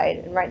inside,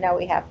 and right now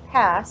we have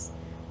pass.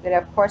 I'm going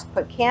to, of course,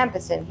 put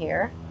canvas in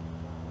here.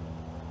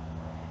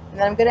 And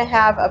then I'm going to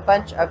have a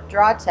bunch of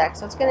draw text.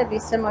 So it's going to be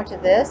similar to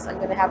this. I'm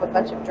going to have a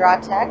bunch of draw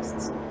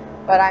texts,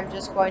 but I'm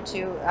just going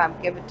to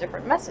give a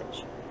different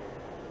message.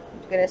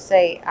 I'm going to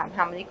say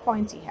how many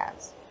coins he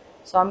has.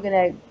 So I'm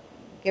going to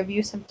give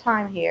you some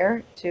time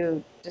here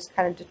to just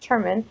kind of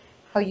determine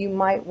how you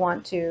might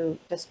want to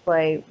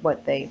display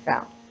what they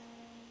found.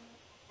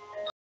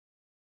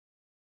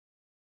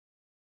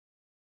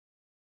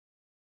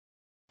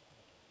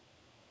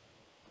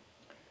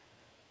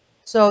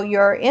 So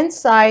your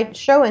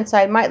show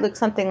inside might look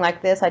something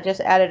like this. I just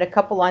added a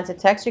couple lines of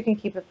text. You can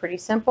keep it pretty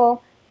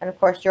simple. And of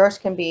course, yours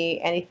can be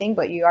anything,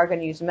 but you are going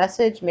to use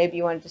message. Maybe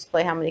you want to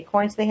display how many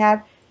coins they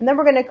have. And then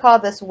we're going to call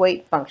this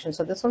wait function.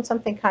 So this one's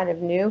something kind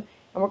of new,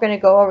 and we're going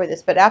to go over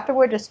this. But after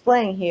we're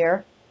displaying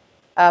here,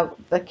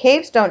 the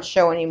caves don't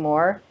show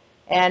anymore.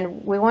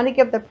 And we want to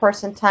give the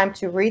person time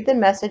to read the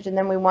message, and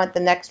then we want the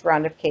next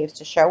round of caves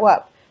to show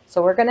up.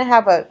 So we're going to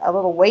have a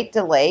little wait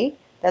delay.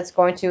 That's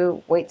going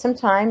to wait some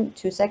time,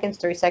 2 seconds,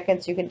 3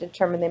 seconds. You can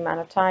determine the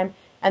amount of time,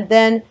 and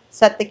then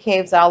set the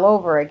caves all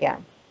over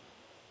again.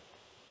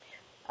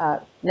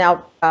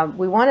 Now,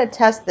 we want to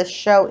test the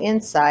show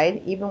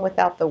inside, even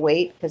without the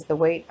wait, because the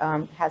wait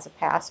has a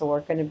pass, so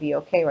we're going to be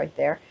okay right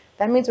there.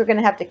 That means we're going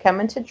to have to come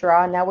into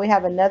draw. Now we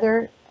have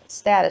another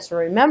status. So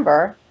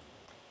remember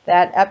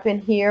that up in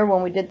here,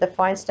 when we did the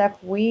find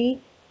stuff,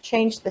 we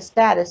changed the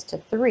status to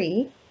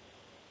 3.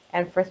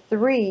 And for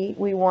 3,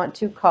 we want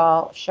to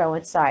call show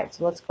inside.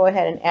 So let's go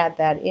ahead and add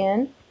that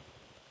in.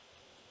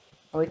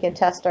 And we can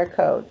test our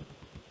code.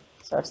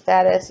 So our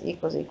status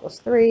equals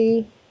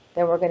 3.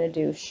 Then we're going to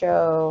do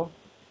show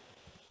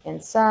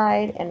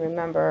inside, and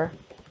remember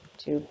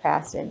to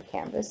pass in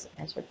canvas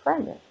as your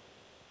parameter.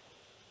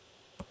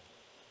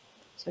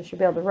 So we should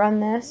be able to run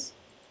this.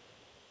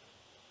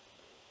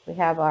 We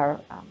have our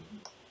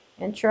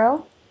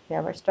intro, we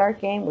have our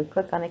start game, we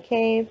click on a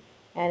cave,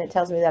 and it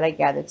tells me that I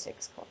gathered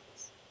 6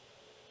 coins.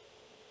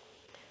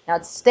 Now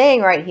it's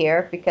staying right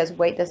here because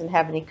wait doesn't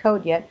have any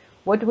code yet.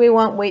 What do we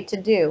want wait to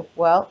do?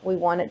 Well, we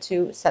want it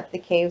to set the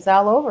caves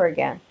all over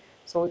again.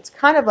 So it's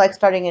kind of like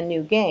starting a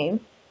new game.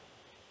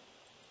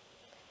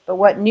 But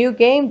what new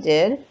game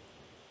did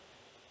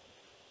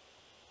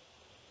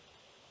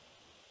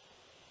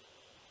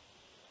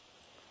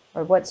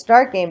or what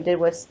start game did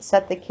was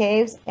set the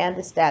caves and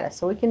the status.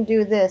 So we can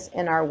do this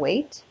in our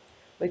wait.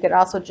 We could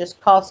also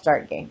just call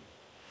start game.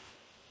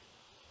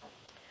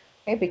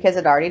 Okay, because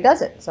it already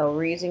does it. So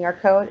reusing our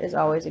code is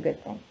always a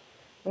good thing.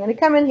 I'm going to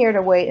come in here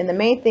to wait, and the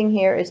main thing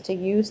here is to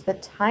use the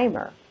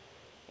timer.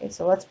 Okay,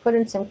 so let's put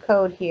in some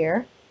code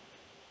here.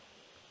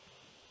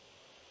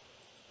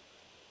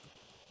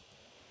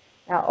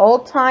 Now,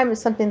 old time is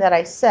something that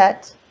I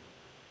set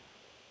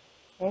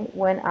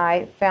when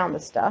I found the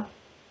stuff.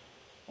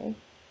 Okay,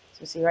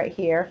 so see right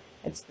here,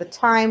 it's the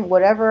time,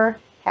 whatever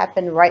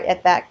happened right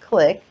at that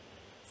click.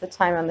 It's the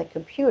time on the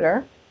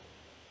computer.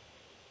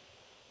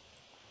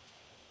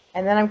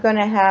 And then I'm going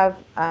to have,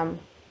 I'm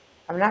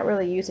not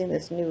really using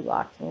this new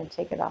lock, so I'm going to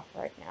take it off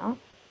right now.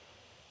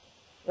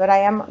 But I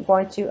am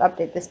going to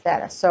update the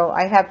status. So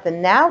I have the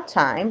now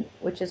time,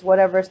 which is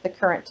whatever is the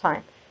current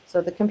time.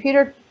 So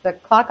the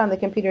clock on the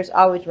computer is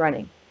always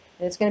running.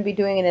 And it's going to be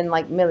doing it in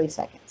like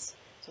milliseconds.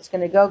 So it's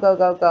going to go, go,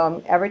 go,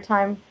 go. Every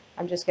time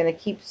I'm just going to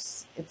keep,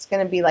 it's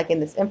going to be like in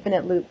this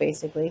infinite loop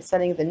basically,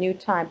 setting the new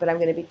time. But I'm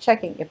going to be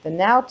checking if the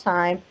now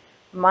time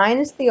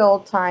minus the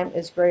old time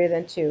is greater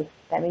than 2.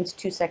 That means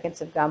 2 seconds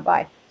have gone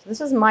by. So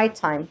this is my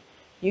time.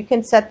 You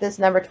can set this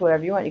number to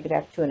whatever you want. You could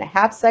have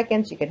 2.5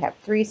 seconds, you could have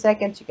 3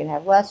 seconds, you can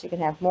have less, you can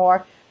have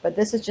more, but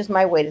this is just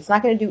my wait. It's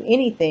not going to do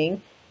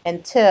anything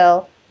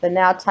until the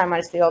now time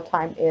minus the old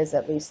time is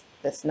at least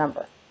this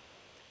number.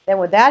 Then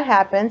when that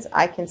happens,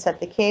 I can set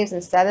the caves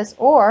and status,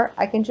 or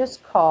I can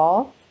just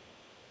call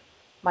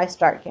my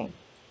start game.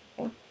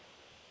 Okay.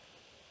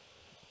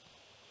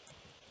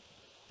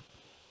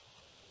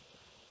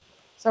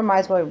 So I might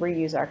as well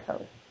reuse our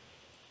code.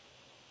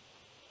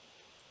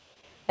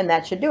 And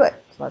that should do it.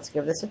 So let's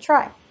give this a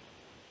try.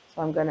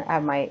 So I'm going to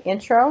have my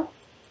intro,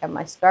 have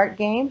my start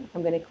game.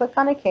 I'm going to click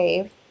on a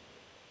cave.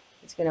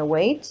 It's going to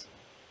wait.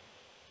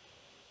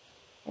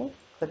 Okay.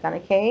 Click on a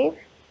cave,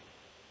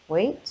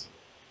 wait.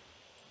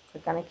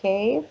 Click on a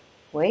cave,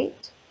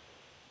 wait.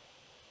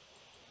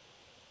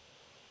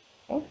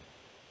 Okay.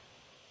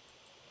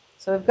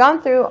 So we've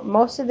gone through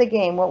most of the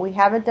game. What we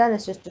haven't done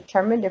is just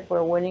determined if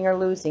we're winning or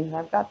losing.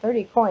 I've got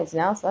 30 coins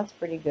now, so that's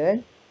pretty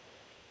good.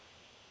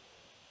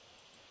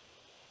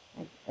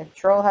 A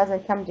troll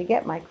hasn't come to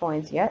get my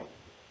coins yet.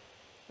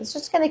 It's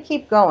just going to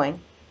keep going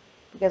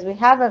because we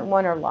haven't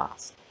won or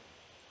lost.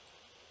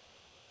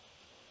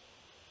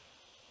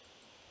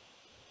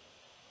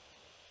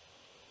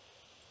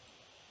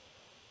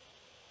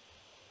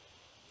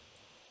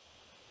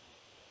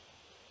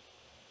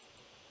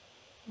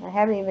 I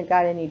haven't even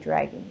got any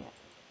dragon yet.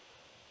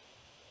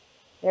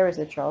 There was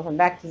the trolls. I'm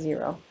back to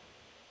 0.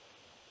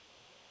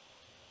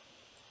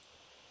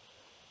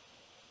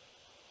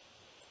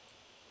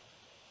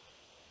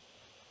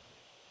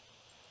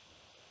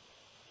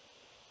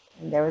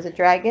 And there was a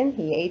dragon.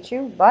 He ate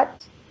you,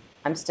 but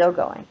I'm still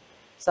going.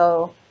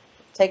 So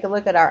take a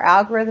look at our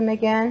algorithm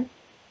again.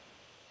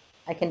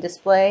 I can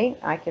display,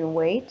 I can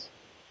wait.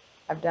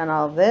 I've done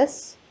all of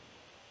this.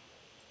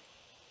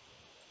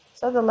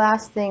 So the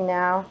last thing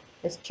now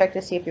is check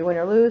to see if you win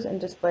or lose and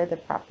display the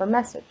proper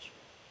message.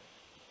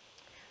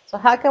 So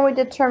how can we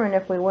determine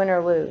if we win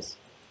or lose?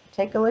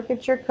 Take a look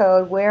at your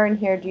code. Where in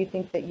here do you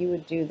think that you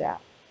would do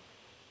that?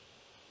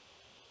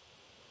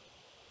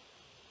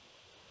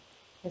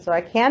 And so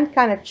I can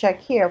kind of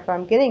check here if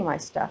I'm getting my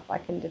stuff. I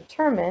can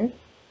determine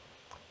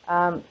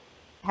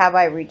have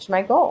I reached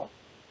my goal?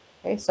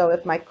 Okay, so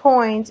if my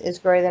coins is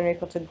greater than or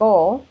equal to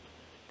goal,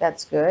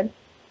 that's good.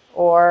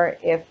 Or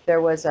if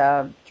there was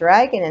a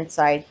dragon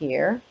inside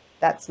here,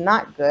 that's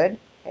not good.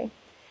 Okay,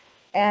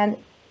 and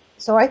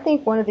so I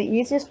think one of the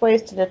easiest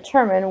ways to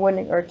determine when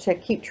or to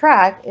keep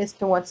track is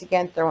to once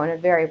again throw in a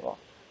variable.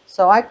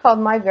 So I called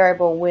my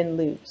variable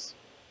win-lose.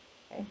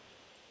 Okay.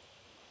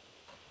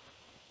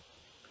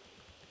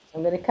 So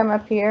I'm going to come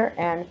up here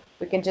and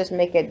we can just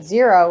make it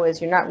 0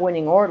 as you're not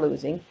winning or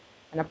losing.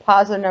 And a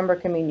positive number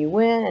can mean you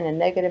win, and a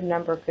negative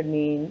number could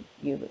mean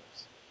you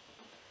lose.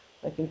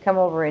 So I can come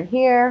over in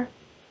here.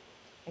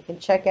 I can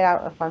check it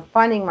out if I'm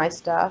finding my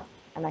stuff,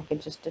 and I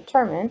can just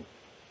determine,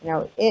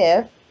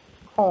 if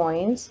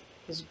coins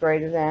is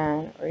greater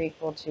than or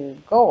equal to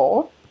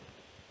goal,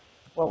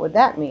 what would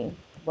that mean?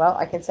 Well,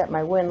 I can set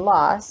my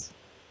win-loss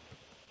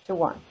to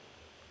 1.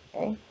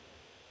 Okay.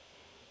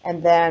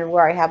 And then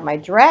where I have my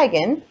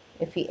dragon,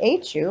 if he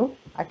ate you,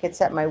 I could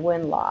set my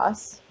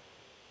win-loss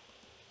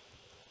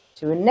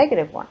to a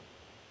 -1.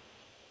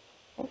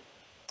 Okay.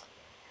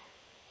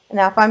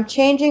 Now, if I'm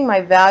changing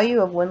my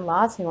value of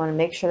win-loss, you want to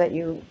make sure that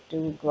you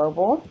do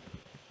global.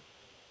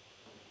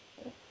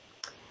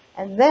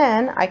 And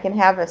then I can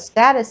have a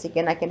status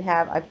again.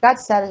 I've got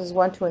statuses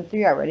 1, 2, and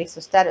 3 already.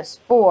 So status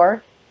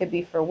 4 could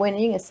be for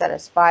winning, and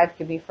status 5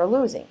 could be for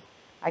losing.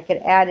 I could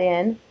add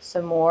in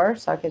some more,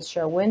 so I could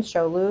show win,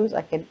 show lose.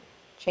 I could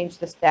change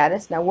the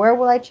status. Now, where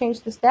will I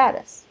change the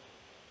status?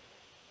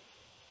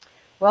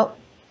 Well,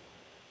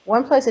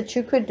 one place that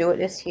you could do it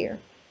is here.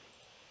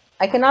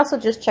 I can also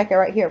just check it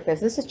right here because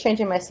this is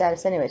changing my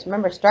status anyways.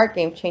 Remember, start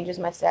game changes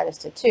my status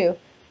to 2,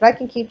 but I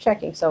can keep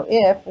checking. So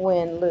if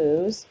win,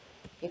 lose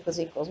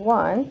equals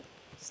 1,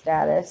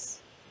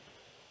 status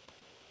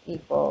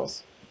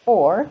equals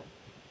 4.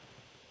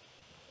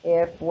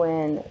 If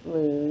win,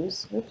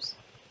 lose, oops,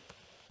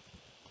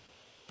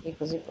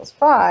 equals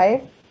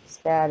 5,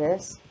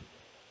 status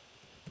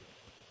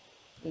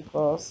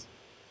equals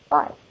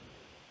 5.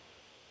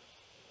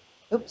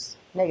 Oops,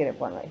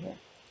 -1 right here.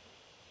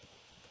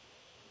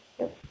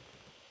 Yep.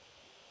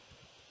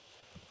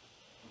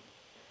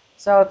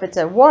 So if it's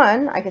a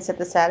 1, I can set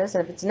the status,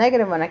 and if it's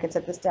 -1, I can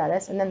set the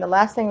status. And then the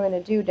last thing I'm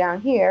going to do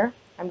down here,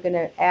 I'm going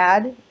to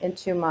add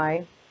into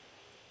my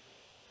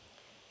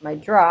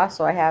draw.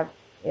 So I have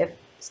if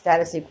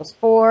status equals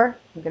 4,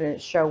 I'm going to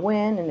show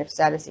win, and if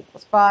status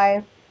equals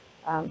 5,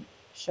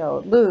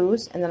 show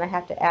lose. And then I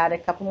have to add a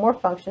couple more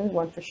functions,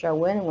 one for show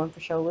win and one for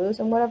show lose,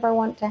 and whatever I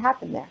want to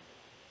happen there.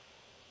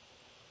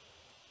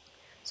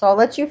 So I'll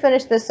let you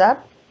finish this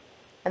up,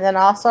 and then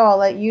also I'll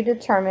let you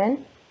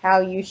determine how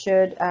you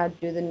should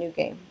do the new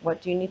game.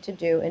 What do you need to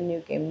do in new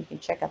game? You can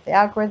check out the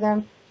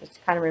algorithm, just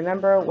to kind of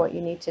remember what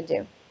you need to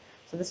do.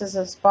 So this is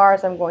as far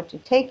as I'm going to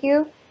take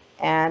you,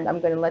 and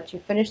I'm going to let you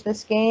finish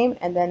this game,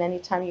 and then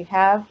anytime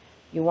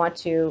you want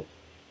to,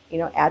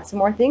 add some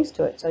more things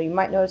to it. So you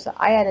might notice that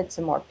I added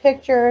some more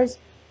pictures.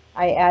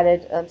 I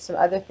added some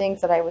other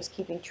things that I was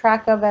keeping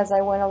track of as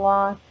I went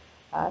along.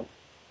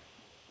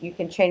 You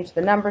can change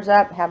the numbers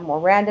up, have more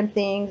random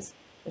things.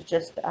 There's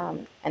just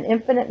an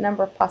infinite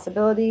number of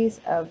possibilities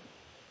of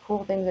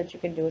cool things that you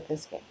can do with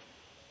this game.